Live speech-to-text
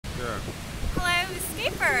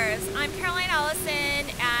Travelers, I'm Caroline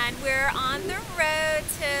Ellison, and we're on the road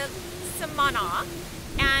to Samana,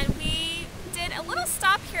 and we did a little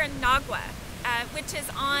stop here in Nagua, which is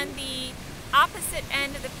on the opposite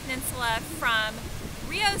end of the peninsula from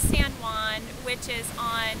Rio San Juan, which is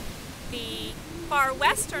on the far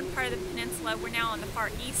western part of the peninsula. We're now on the far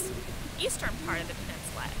eastern part of the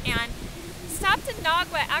peninsula, and stopped in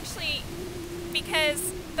Nagua actually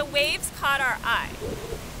because the waves caught our eye.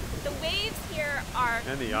 The waves here are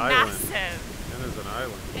massive. And there's an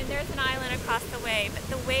island. And there's an island across the way, but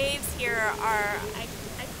the waves here are, I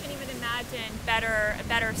can't even imagine a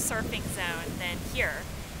better surfing zone than here.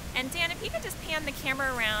 And Dan, if you could just pan the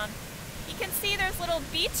camera around, you can see there's little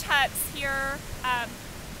beach huts here.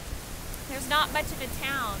 There's not much of a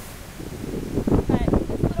town, but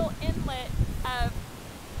this little inlet of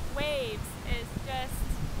waves is just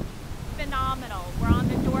phenomenal. We're on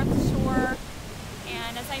the north shore,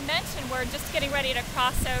 and as I mentioned, we're just getting ready to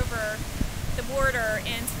cross over the border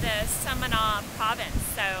into the Samana province.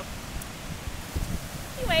 So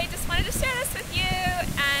anyway, just wanted to share this with you,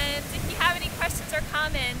 and if you have any questions or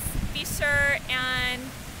comments, be sure and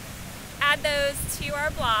add those to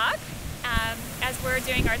our blog as we're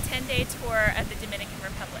doing our 10-day tour of the Dominican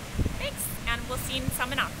Republic. Thanks, and we'll see you in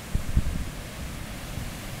Samana.